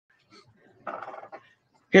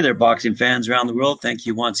Hey there, boxing fans around the world. Thank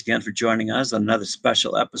you once again for joining us on another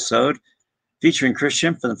special episode featuring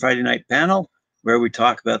Christian from the Friday night panel, where we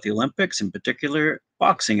talk about the Olympics, in particular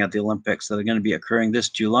boxing at the Olympics that are going to be occurring this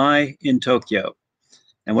July in Tokyo.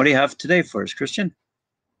 And what do you have today for us, Christian?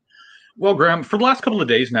 Well, Graham, for the last couple of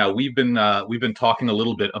days now, we've been talking a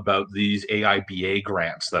little bit about these AIBA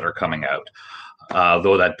grants that are coming out.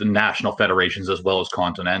 Though that the national federations as well as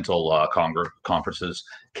continental conferences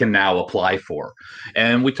can now apply for.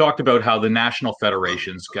 And we talked about how the national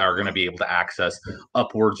federations are going to be able to access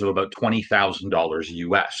upwards of about $20,000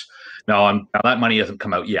 US. Now that money hasn't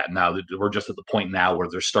come out yet. Now we're just at the point now where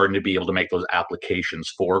they're starting to be able to make those applications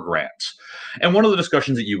for grants. And one of the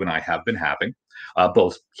discussions that you and I have been having,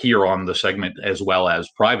 both here on the segment as well as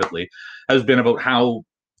privately, has been about how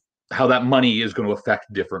that money is going to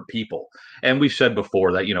affect different people. And we've said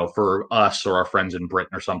before that, for us or our friends in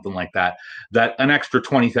Britain or something like that, that an extra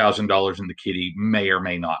 $20,000 in the kitty may or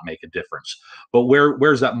may not make a difference. But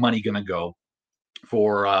where's that money going to go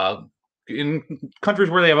for in countries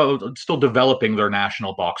where they have still developing their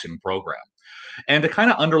national boxing program? And to kind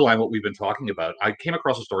of underline what we've been talking about, I came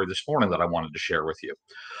across a story this morning that I wanted to share with you.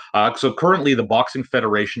 So currently, the Boxing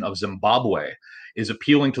Federation of Zimbabwe is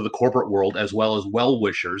appealing to the corporate world as well as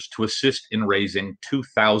well-wishers to assist in raising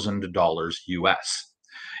 $2,000 US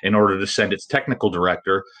in order to send its technical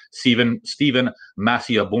director, Stephen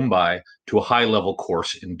Masiabumbai, to a high-level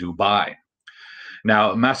course in Dubai.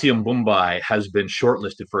 Now, Masiabumbai has been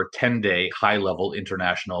shortlisted for a 10-day high-level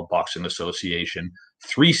International Boxing Association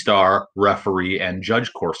three-star referee and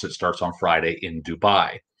judge course that starts on Friday in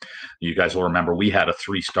Dubai. You guys will remember we had a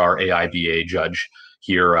three-star AIBA judge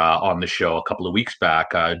here on the show a couple of weeks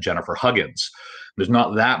back, Jennifer Huggins. There's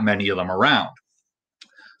not that many of them around.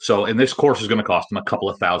 And this course is going to cost them a couple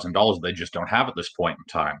of $1,000s they just don't have at this point in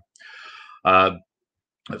time.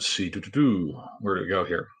 Let's see. Where do we go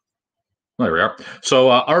here? There we are. So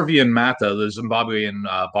Arvind Mata, the Zimbabwean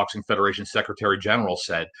Boxing Federation Secretary General,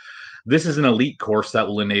 said, "This is an elite course that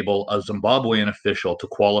will enable a Zimbabwean official to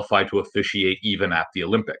qualify to officiate even at the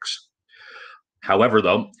Olympics. However,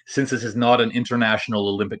 though, since this is not an International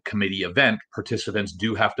Olympic Committee event, participants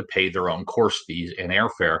do have to pay their own course fees and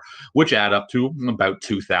airfare, which add up to about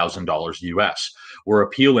 $2,000 US. We're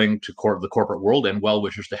appealing to the corporate world and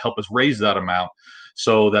well-wishers to help us raise that amount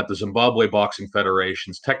so that the Zimbabwe Boxing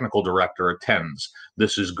Federation's technical director attends.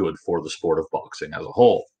 This is good for the sport of boxing as a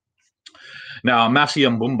whole." Now,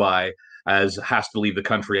 Masiabumbai has to leave the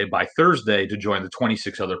country by Thursday to join the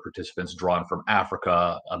 26 other participants drawn from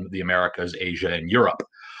Africa, the Americas, Asia, and Europe.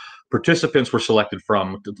 Participants were selected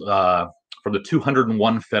from the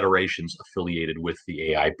 201 federations affiliated with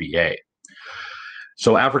the AIBA.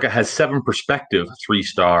 So Africa has 7 prospective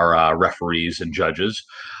three-star referees and judges.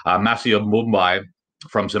 Masiabumbai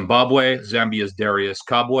from Zimbabwe, Zambia's Darius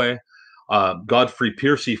Kabwe, Godfrey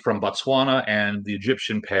Piercy from Botswana, and the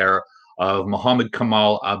Egyptian pair of Mohammed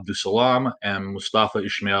Kamal Abdusalam and Mustafa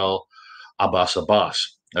Ismail Abbas,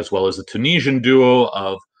 as well as the Tunisian duo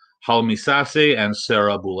of Halmi Sase and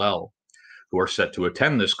Sarah Boulel, who are set to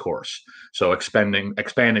attend this course. So expanding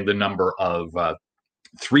the number of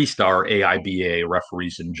three-star AIBA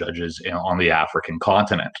referees and judges on the African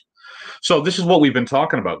continent. So this is what we've been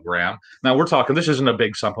talking about, Graham. Now we're talking, this isn't a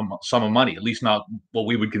big sum of money, at least not what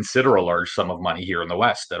we would consider a large sum of money here in the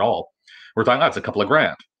West at all. We're talking, that's a couple of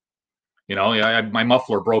grand. My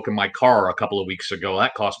muffler broke in my car a couple of weeks ago.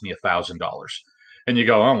 That cost me $1,000. And you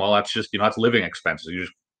go, oh, well, that's just, that's living expenses.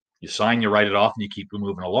 You sign, you write it off, and you keep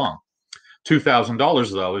moving along.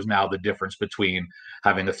 $2,000, though, is now the difference between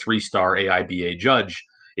having a three-star AIBA judge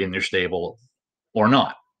in their stable or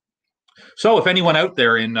not. So if anyone out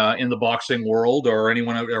there in the boxing world or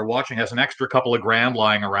anyone out there watching has an extra couple of grand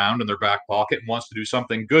lying around in their back pocket and wants to do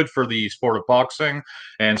something good for the sport of boxing,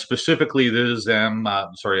 and specifically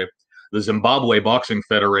the Zimbabwe Boxing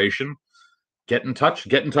Federation, get in touch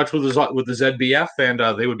with the ZBF,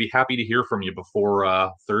 and they would be happy to hear from you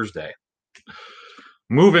before Thursday.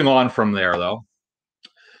 Moving on from there, though,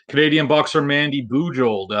 Canadian boxer Mandy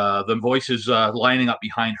Bujold, the voices lining up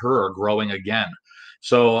behind her are growing again.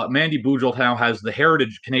 So Mandy Bujold now has the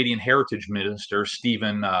Canadian Heritage Minister,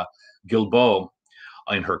 Stephen Guilbeault,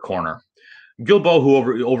 in her corner. Guilbeault,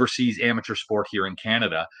 who oversees amateur sport here in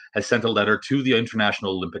Canada, has sent a letter to the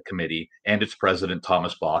International Olympic Committee and its president,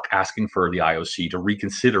 Thomas Bach, asking for the IOC to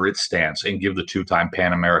reconsider its stance and give the two-time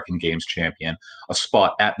Pan American Games champion a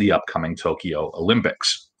spot at the upcoming Tokyo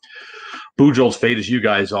Olympics. Bujold's fate, as you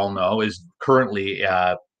guys all know, is currently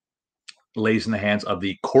lays in the hands of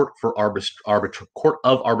the Court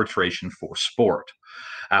of Arbitration for Sport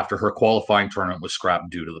after her qualifying tournament was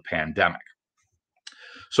scrapped due to the pandemic.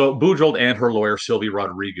 So Bujold and her lawyer, Sylvie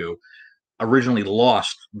Rodrigo, originally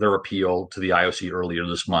lost their appeal to the IOC earlier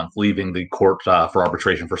this month, leaving the Court for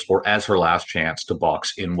Arbitration for Sport as her last chance to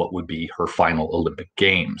box in what would be her final Olympic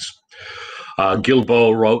Games.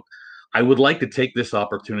 Guilbeault wrote, "I would like to take this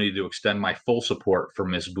opportunity to extend my full support for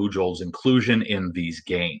Ms. Bujold's inclusion in these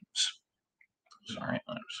games." Sorry,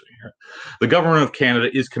 let's see here. "The government of Canada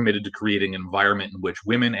is committed to creating an environment in which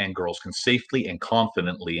women and girls can safely and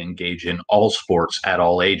confidently engage in all sports at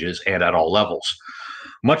all ages and at all levels.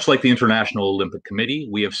 Much like the International Olympic Committee,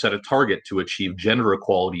 we have set a target to achieve gender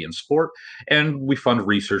equality in sport, and we fund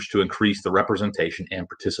research to increase the representation and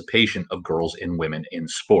participation of girls and women in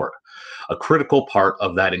sport. A critical part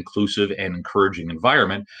of that inclusive and encouraging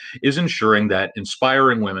environment is ensuring that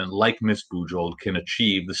inspiring women like Ms. Bujold can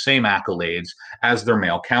achieve the same accolades as their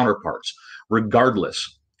male counterparts,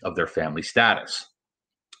 regardless of their family status.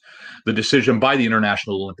 The decision by the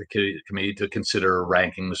International Olympic Committee to consider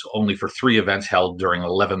rankings only for 3 events held during an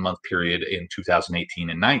 11-month period in 2018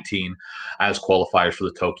 and 19 as qualifiers for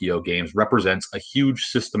the Tokyo Games represents a huge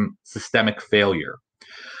systemic failure.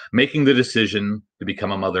 Making the decision to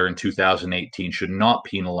become a mother in 2018 should not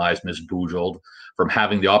penalize Ms. Bujold from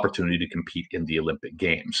having the opportunity to compete in the Olympic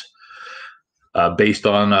Games. Based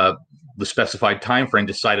on the specified timeframe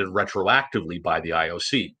decided retroactively by the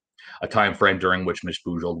IOC, a time frame during which Ms.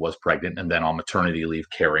 Bujold was pregnant and then on maternity leave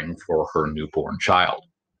caring for her newborn child.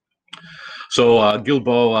 So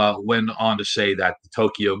Guilbeault went on to say that the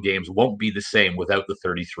Tokyo Games won't be the same without the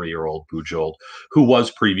 33-year-old Bujold, who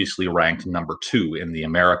was previously ranked number 2 in the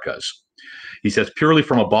Americas. He says, "Purely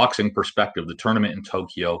from a boxing perspective, the tournament in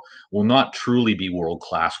Tokyo will not truly be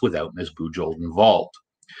world-class without Ms. Bujold involved.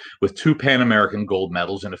 With 2 Pan American gold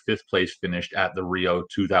medals and a 5th place finished at the Rio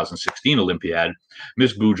 2016 Olympiad,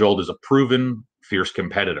 Ms. Bujold is a proven, fierce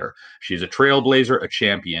competitor. She is a trailblazer, a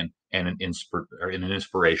champion, and an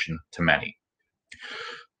inspiration to many."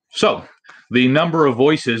 So the number of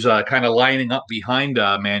voices kind of lining up behind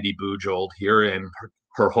Mandy Bujold here and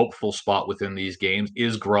her hopeful spot within these games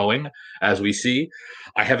is growing, as we see.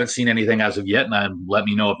 I haven't seen anything as of yet, and let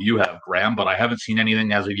me know if you have, Graham, but I haven't seen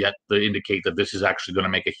anything as of yet to indicate that this is actually going to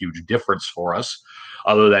make a huge difference for us,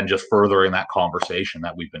 other than just furthering that conversation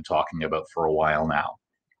that we've been talking about for a while now.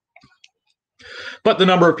 But the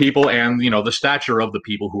number of people and, the stature of the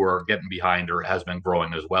people who are getting behind her has been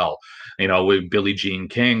growing as well. With Billie Jean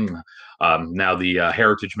King, now the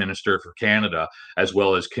Heritage Minister for Canada, as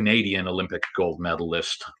well as Canadian Olympic gold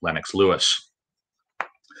medalist Lennox Lewis.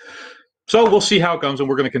 So we'll see how it goes, and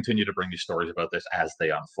we're going to continue to bring you stories about this as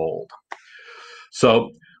they unfold.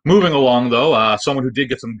 So moving along, though, someone who did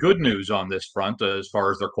get some good news on this front as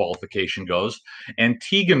far as their qualification goes,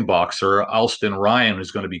 Antiguan boxer Alston Ryan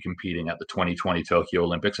is going to be competing at the 2020 Tokyo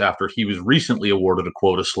Olympics after he was recently awarded a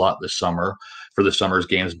quota slot this summer for the summer's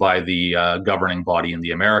games by the governing body in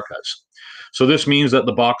the Americas. So this means that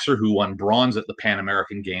the boxer who won bronze at the Pan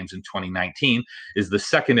American Games in 2019 is the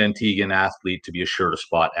second Antiguan athlete to be assured a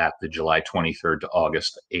spot at the July 23rd to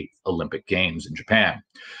August 8th Olympic Games in Japan.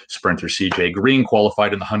 Sprinter CJ Green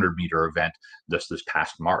qualified in the 100-meter event this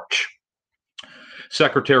past March.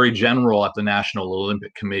 Secretary General at the National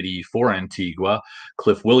Olympic Committee for Antigua,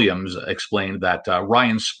 Cliff Williams, explained that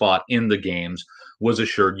Ryan's spot in the Games was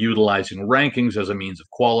assured utilizing rankings as a means of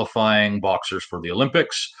qualifying boxers for the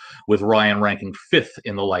Olympics, with Ryan ranking 5th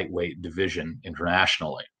in the lightweight division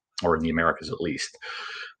internationally, or in the Americas at least.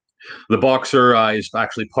 The boxer is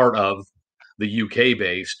actually part of the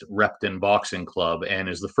UK-based Repton Boxing Club and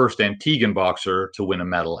is the first Antiguan boxer to win a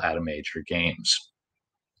medal at a major games.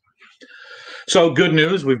 So good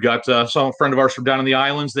news, we've got some friend of ours from down in the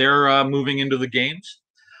islands there moving into the games.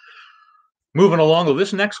 Moving along, though,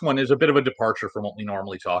 this next one is a bit of a departure from what we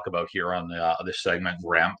normally talk about here on this segment,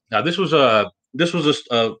 Graham. Now, this was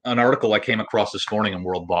an article I came across this morning in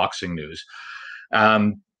World Boxing News.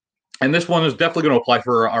 And this one is definitely going to apply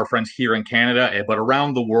for our friends here in Canada, but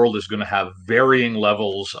around the world is going to have varying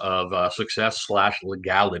levels of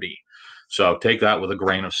success/legality. So take that with a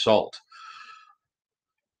grain of salt.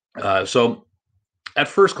 So at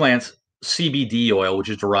first glance, CBD oil, which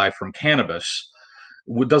is derived from cannabis,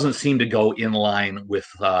 doesn't seem to go in line with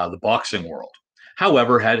the boxing world.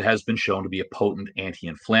 However, it has been shown to be a potent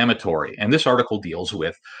anti-inflammatory. And this article deals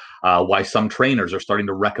with why some trainers are starting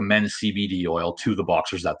to recommend CBD oil to the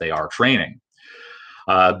boxers that they are training.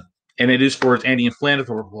 And it is for its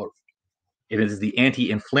anti-inflammatory. It is the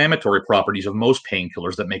anti-inflammatory properties of most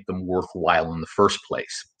painkillers that make them worthwhile in the first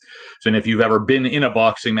place. So if you've ever been in a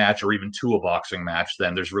boxing match or even to a boxing match,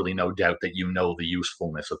 then there's really no doubt that you know the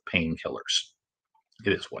usefulness of painkillers.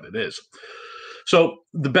 It is what it is. So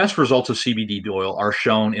the best results of CBD oil are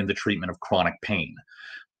shown in the treatment of chronic pain.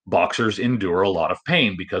 Boxers endure a lot of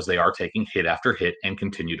pain because they are taking hit after hit and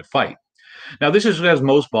continue to fight. Now, this is because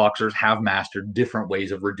most boxers have mastered different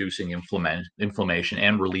ways of reducing inflammation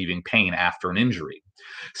and relieving pain after an injury.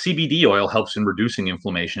 CBD oil helps in reducing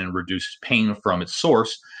inflammation and reduces pain from its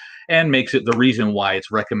source, and makes it the reason why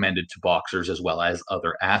it's recommended to boxers as well as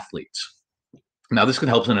other athletes. Now, this can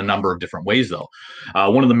help in a number of different ways, though.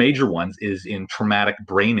 One of the major ones is in traumatic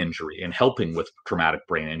brain injury and helping with traumatic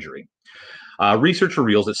brain injury. Research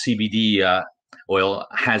reveals that CBD oil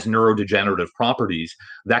has neurodegenerative properties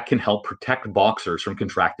that can help protect boxers from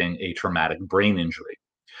contracting a traumatic brain injury.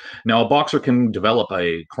 Now, a boxer can develop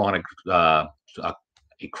a chronic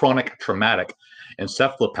traumatic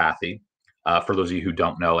encephalopathy. For those of you who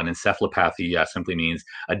don't know, an encephalopathy simply means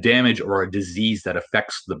a damage or a disease that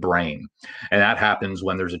affects the brain. And that happens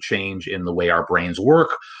when there's a change in the way our brains work,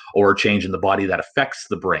 or a change in the body that affects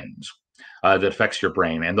the brains. That affects your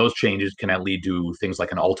brain, and those changes can lead to things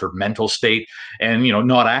like an altered mental state, and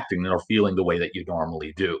not acting or feeling the way that you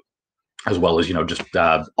normally do, as well as just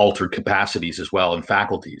altered capacities as well and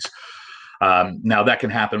faculties. Now, that can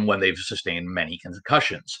happen when they've sustained many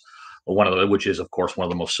concussions, which is, of course, one of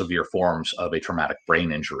the most severe forms of a traumatic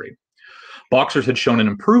brain injury. Boxers had shown an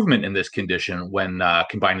improvement in this condition when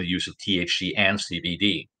combining the use of THC and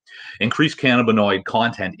CBD. Increased cannabinoid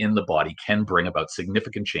content in the body can bring about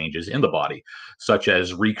significant changes in the body, such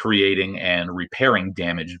as recreating and repairing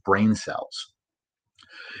damaged brain cells.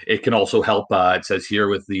 It can also help, it says here,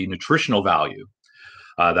 with the nutritional value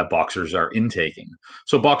that boxers are intaking.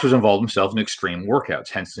 So boxers involve themselves in extreme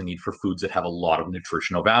workouts, hence the need for foods that have a lot of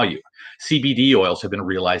nutritional value. CBD oils have been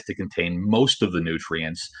realized to contain most of the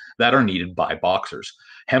nutrients that are needed by boxers.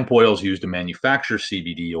 Hemp oils used to manufacture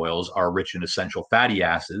CBD oils are rich in essential fatty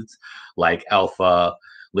acids like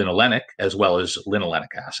alpha-linolenic as well as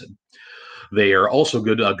linolenic acid. They are also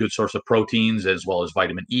a good source of proteins, as well as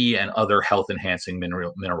vitamin E and other health-enhancing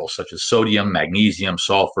minerals such as sodium, magnesium,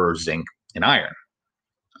 sulfur, zinc, and iron.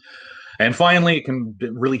 And finally, it can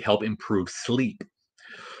really help improve sleep.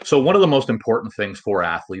 So one of the most important things for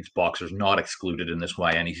athletes, boxers not excluded in this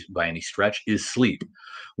by any stretch, is sleep.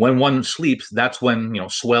 When one sleeps, that's when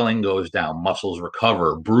swelling goes down, muscles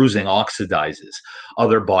recover, bruising oxidizes,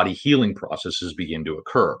 other body healing processes begin to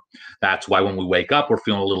occur. That's why when we wake up, we're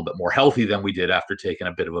feeling a little bit more healthy than we did after taking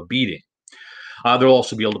a bit of a beating. They'll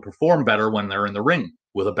also be able to perform better when they're in the ring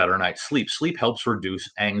with a better night's sleep. Sleep helps reduce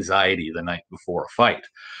anxiety the night before a fight.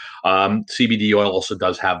 CBD oil also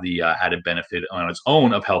does have the added benefit on its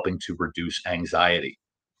own of helping to reduce anxiety.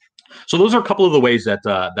 So those are a couple of the ways that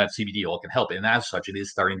that CBD oil can help, and as such, it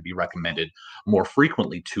is starting to be recommended more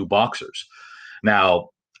frequently to boxers. Now,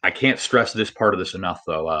 I can't stress this part of this enough,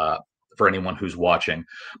 though, for anyone who's watching.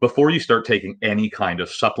 Before you start taking any kind of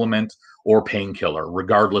supplement or painkiller,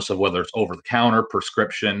 regardless of whether it's over-the-counter,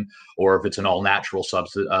 prescription, or if it's an all-natural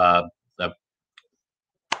substance,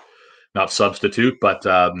 not substitute, but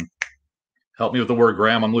help me with the word,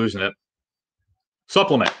 Graham. I'm losing it.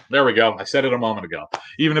 Supplement. There we go. I said it a moment ago.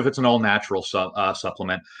 Even if it's an all-natural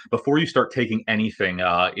supplement, before you start taking anything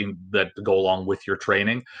that go along with your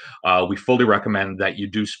training, we fully recommend that you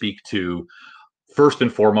do speak to, first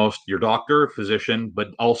and foremost, your doctor, physician, but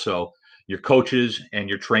also your coaches and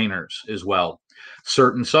your trainers as well.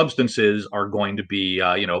 Certain substances are going to be,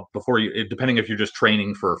 depending if you're just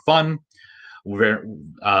training for fun,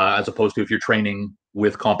 as opposed to if you're training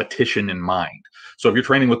with competition in mind. So if you're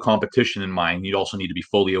training with competition in mind, you'd also need to be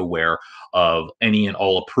fully aware of any and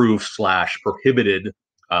all approved / prohibited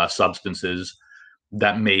substances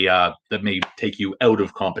that may take you out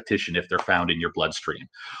of competition if they're found in your bloodstream.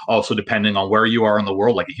 Also, depending on where you are in the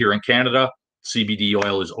world, like here in Canada, CBD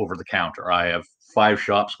oil is over the counter. I have 5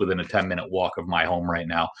 shops within a 10-minute walk of my home right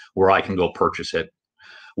now where I can go purchase it.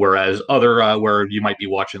 Whereas where you might be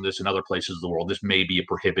watching this in other places of the world, this may be a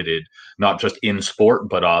prohibited, not just in sport,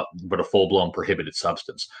 but a full-blown prohibited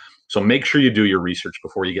substance. So make sure you do your research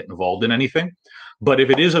before you get involved in anything. But if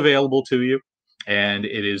it is available to you and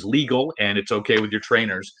it is legal and it's okay with your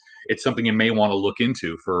trainers, it's something you may want to look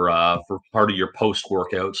into for part of your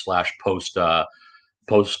post-workout /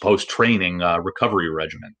 post-training recovery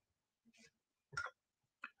regimen.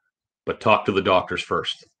 But talk to the doctors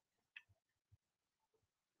first.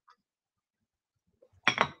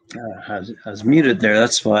 I was muted there.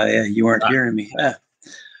 That's why you weren't hearing me.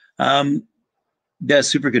 Yeah,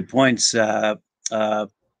 super good points.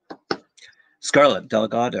 Scarlett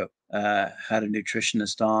Delgado had a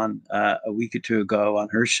nutritionist on a week or 2 ago on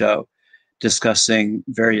her show discussing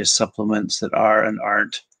various supplements that are and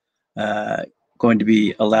aren't going to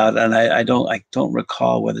be allowed. And I don't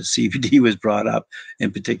recall whether CBD was brought up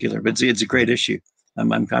in particular, but it's a great issue.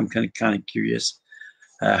 I'm kind of curious.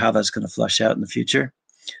 how that's going to flush out in the future.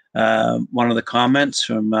 One of the comments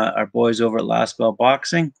from our boys over at Last Bell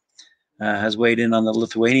Boxing has weighed in on the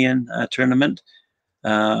Lithuanian tournament.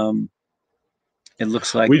 It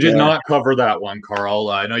looks like we did not cover that one, Carl.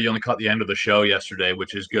 I know you only caught the end of the show yesterday,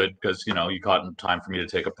 which is good because you caught in time for me to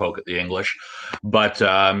take a poke at the English. But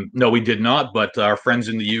no, we did not. But our friends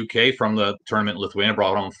in the UK from the tournament in Lithuania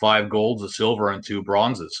brought home 5 golds, a silver, and 2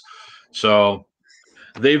 bronzes. So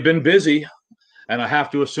they've been busy, and I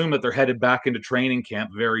have to assume that they're headed back into training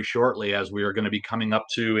camp very shortly, as we are going to be coming up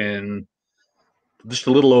to in just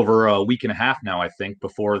a little over a week and a half now, I think,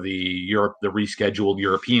 before the rescheduled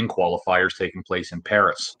European qualifiers taking place in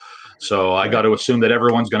Paris. So I got to assume that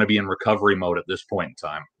everyone's going to be in recovery mode at this point in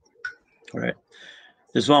time. All right.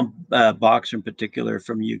 There's one boxer in particular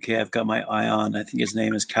from UK I've got my eye on. I think his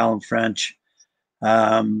name is Callum French.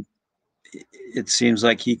 It seems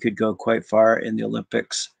like he could go quite far in the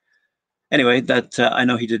Olympics. Anyway, that I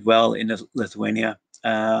know he did well in Lithuania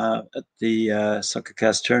at the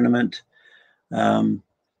Sukkot tournament. But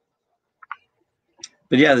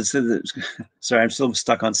yeah, sorry, I'm still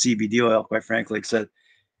stuck on CBD oil, quite frankly, because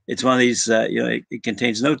it's one of these, it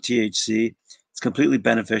contains no THC. It's completely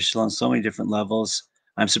beneficial on so many different levels.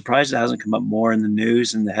 I'm surprised it hasn't come up more in the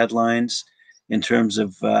news and the headlines in terms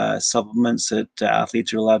of supplements that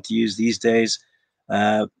athletes are allowed to use these days.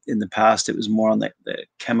 In the past, it was more on the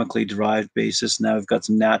chemically derived basis. Now we've got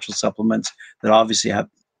some natural supplements that obviously have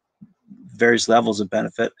various levels of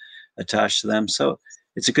benefit attached to them. So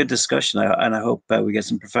it's a good discussion, and I hope we get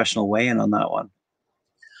some professional weigh-in on that one.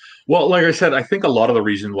 Well, like I said, I think a lot of the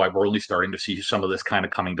reason why we're only starting to see some of this kind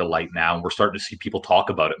of coming to light now, and we're starting to see people talk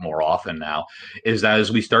about it more often now, is that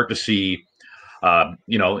as we start to see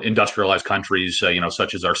industrialized countries,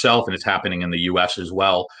 such as ourselves, and it's happening in the U.S. as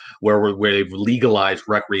well, where they've legalized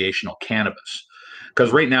recreational cannabis.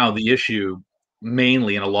 Because right now, the issue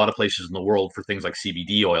mainly in a lot of places in the world for things like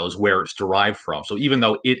CBD oil is where it's derived from. So even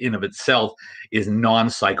though it in of itself is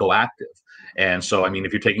non-psychoactive, and so, I mean,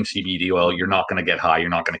 if you're taking CBD oil, you're not going to get high, you're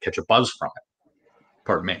not going to catch a buzz from it.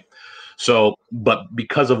 Pardon me. So, but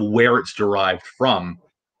because of where it's derived from,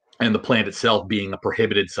 and the plant itself being a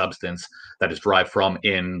prohibited substance that is derived from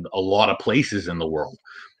in a lot of places in the world,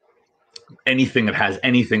 anything that has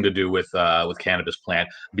anything to do with cannabis plant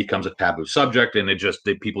becomes a taboo subject, and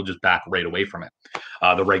people just back right away from it.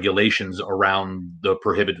 The regulations around the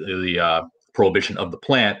prohibition of the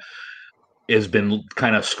plant has been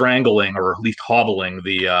kind of strangling, or at least hobbling,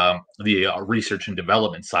 the research and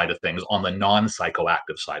development side of things on the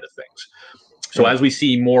non-psychoactive side of things. So as we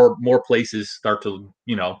see more places start to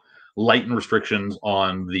lighten restrictions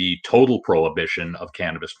on the total prohibition of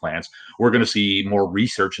cannabis plants, we're going to see more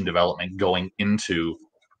research and development going into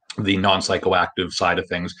the non-psychoactive side of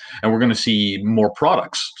things, and we're going to see more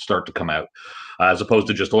products start to come out as opposed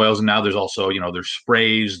to just oils. And now there's also there's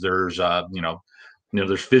sprays, there's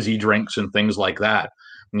there's fizzy drinks and things like that,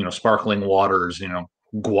 sparkling waters,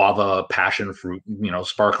 guava, passion fruit,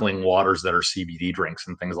 sparkling waters that are CBD drinks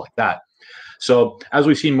and things like that. So as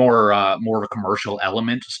we see more of a commercial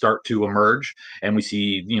element start to emerge, and we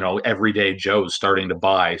see everyday Joes starting to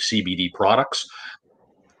buy CBD products,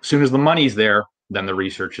 as soon as the money's there, then the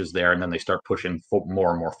research is there, and then they start pushing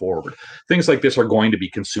more and more forward. Things like this are going to be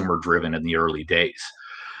consumer driven in the early days.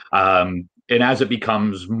 And as it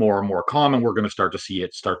becomes more and more common, we're going to start to see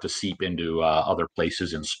it start to seep into other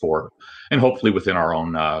places in sport, and hopefully within our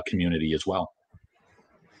own community as well.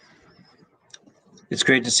 It's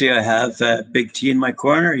great to see I have Big T in my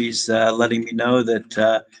corner. He's letting me know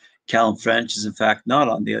that Callum French is in fact not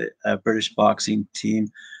on the British boxing team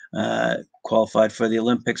qualified for the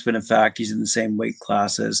Olympics, but in fact he's in the same weight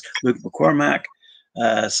class as Luke McCormack.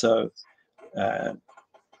 I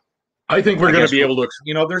think we're going to be able to,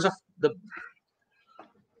 there's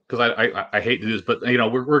because I hate to do this, but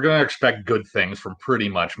we're going to expect good things from pretty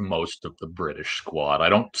much most of the British squad. I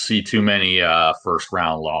don't see too many first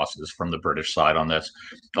round losses from the British side on this.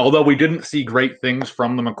 Although we didn't see great things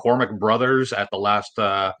from the McCormack brothers at the last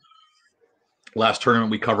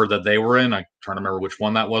tournament we covered that they were in. I'm trying to remember which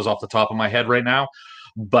one that was off the top of my head right now,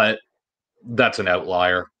 but that's an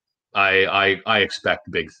outlier. I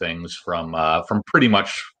expect big things from pretty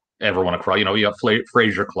much everyone across. You got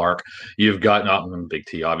Fraser Clark, you've got not Big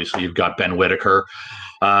T, obviously, you've got Ben Whitaker,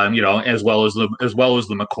 as well as the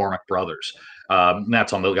McCormack brothers.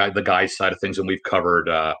 That's on the guys side of things, and we've covered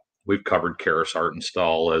Karis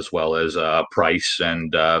Artenstall as well as Price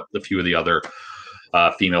and a few of the other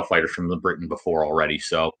female fighters from Britain before already.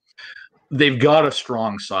 So they've got a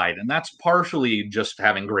strong side, and that's partially just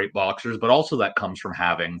having great boxers, but also that comes from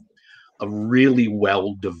having a really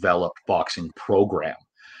well developed boxing program,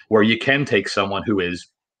 where you can take someone who is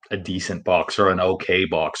a decent boxer, an okay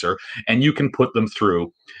boxer, and you can put them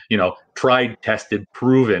through, tried, tested,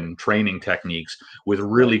 proven training techniques with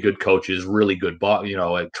really good coaches, really good,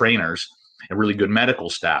 trainers, and really good medical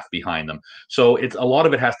staff behind them. So it's a lot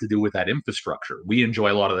of it has to do with that infrastructure. We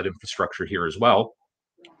enjoy a lot of that infrastructure here as well.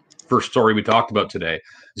 First story we talked about today,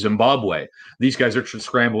 Zimbabwe. These guys are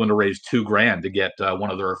scrambling to raise $2,000 to get one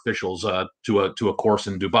of their officials to a course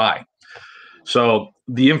in Dubai. So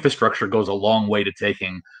the infrastructure goes a long way to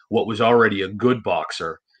taking what was already a good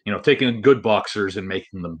boxer, taking good boxers and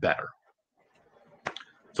making them better.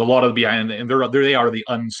 So a lot of behind, and they are the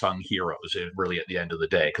unsung heroes, really, at the end of the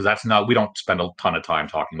day, because we don't spend a ton of time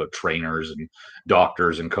talking about trainers and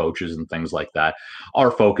doctors and coaches and things like that. Our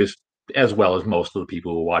focus, as well as most of the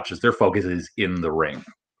people who watch us, their focus is in the ring,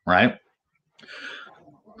 right?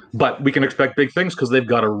 But we can expect big things because they've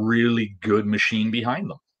got a really good machine behind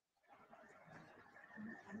them.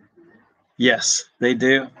 Yes, they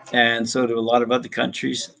do, and so do a lot of other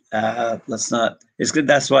countries. It's good.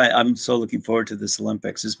 That's why I'm so looking forward to this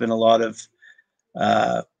Olympics. There's been a lot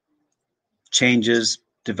of changes,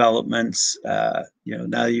 developments.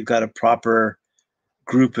 Now you've got a proper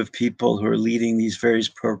group of people who are leading these various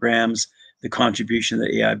programs. The contribution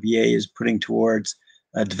that AIBA is putting towards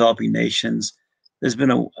developing nations. There's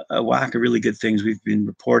been a whack of really good things we've been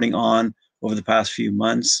reporting on over the past few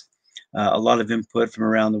months. A lot of input from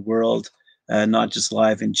around the world. Not just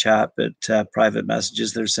live in chat, but private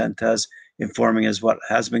messages that are sent to us, informing us what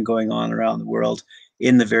has been going on around the world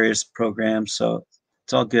in the various programs. So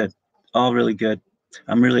it's all good, all really good.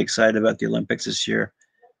 I'm really excited about the Olympics this year.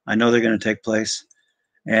 I know they're going to take place,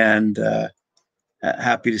 and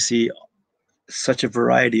happy to see such a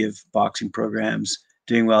variety of boxing programs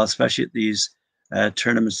doing well, especially at these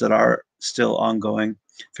tournaments that are still ongoing,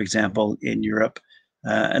 for example, in Europe,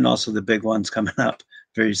 and also the big ones coming up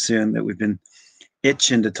very soon that we've been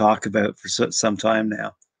itching to talk about for some time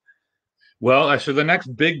now. Well, so the next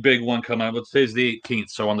big one coming up, let's say, is the 18th.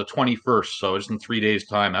 So on the 21st, so just in 3 days'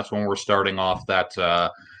 time, that's when we're starting off that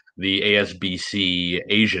the ASBC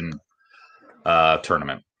Asian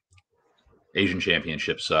tournament, Asian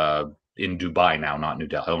Championships in Dubai now, not New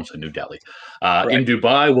Delhi. I almost said New Delhi. Right. In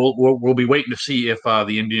Dubai, we'll be waiting to see if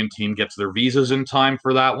the Indian team gets their visas in time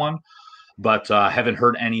for that one. But haven't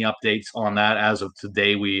heard any updates on that as of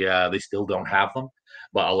today. They still don't have them,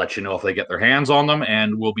 but I'll let you know if they get their hands on them,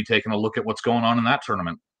 and we'll be taking a look at what's going on in that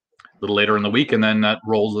tournament a little later in the week, and then that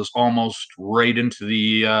rolls us almost right into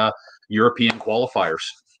the European qualifiers.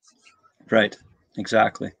 Right,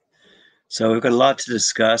 exactly. So we've got a lot to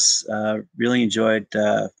discuss. Really enjoyed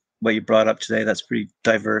what you brought up today. That's pretty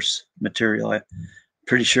diverse material. I'm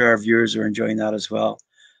pretty sure our viewers are enjoying that as well.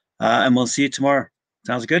 And we'll see you tomorrow.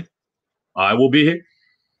 Sounds good? I will be here.